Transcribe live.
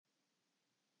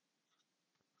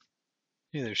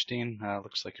Hey there, Steen.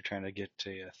 Looks like you're trying to get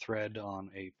a thread on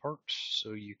a part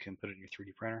so you can put it in your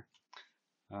 3D printer.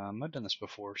 I've done this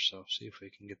before, so see if we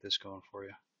can get this going for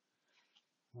you.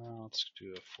 Let's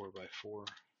do a 4x4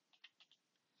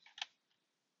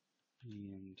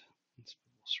 and let's put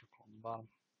a little circle on the bottom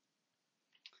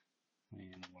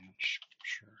and 1 inch,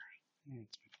 sure. And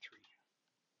let's make 3.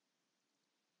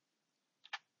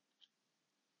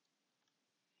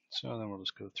 So then we'll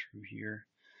just go through here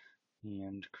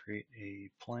and create a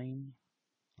plane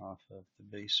off of the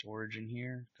base origin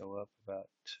here. Go up about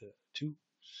 2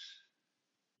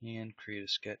 and create a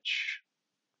sketch.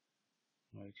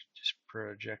 We can just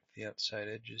project the outside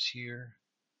edges here,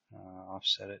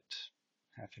 offset it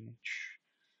 1/2 inch.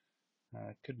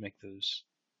 Could make those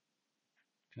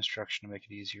construction to make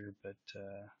it easier, but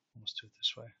let's do it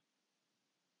this way.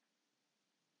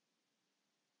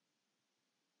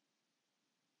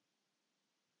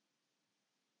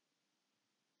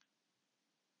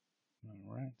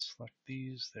 Alright, select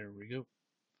these, there we go.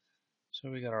 So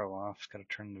we got our loft, got to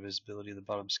turn the visibility of the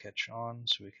bottom sketch on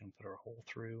so we can put our hole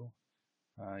through.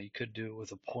 You could do it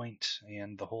with a point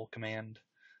and the hole command,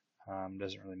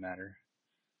 doesn't really matter.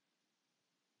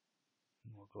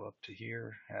 We'll go up to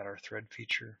here, add our thread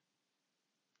feature,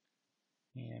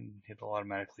 and it'll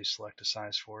automatically select a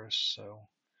size for us. So,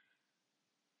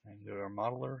 and go to our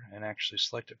modeler and actually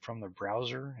select it from the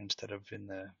browser instead of in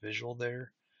the visual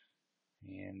there,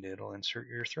 and it'll insert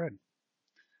your thread.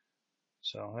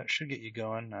 So that should get you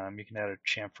going. You can add a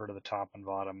chamfer to the top and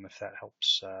bottom if that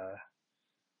helps go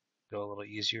a little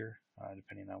easier,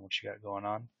 depending on what you got going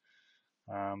on.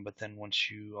 But then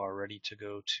once you are ready to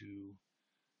go to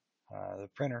the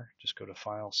printer, just go to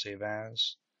File, Save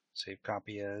As, Save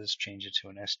Copy As, change it to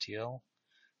an STL,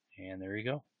 and there you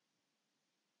go.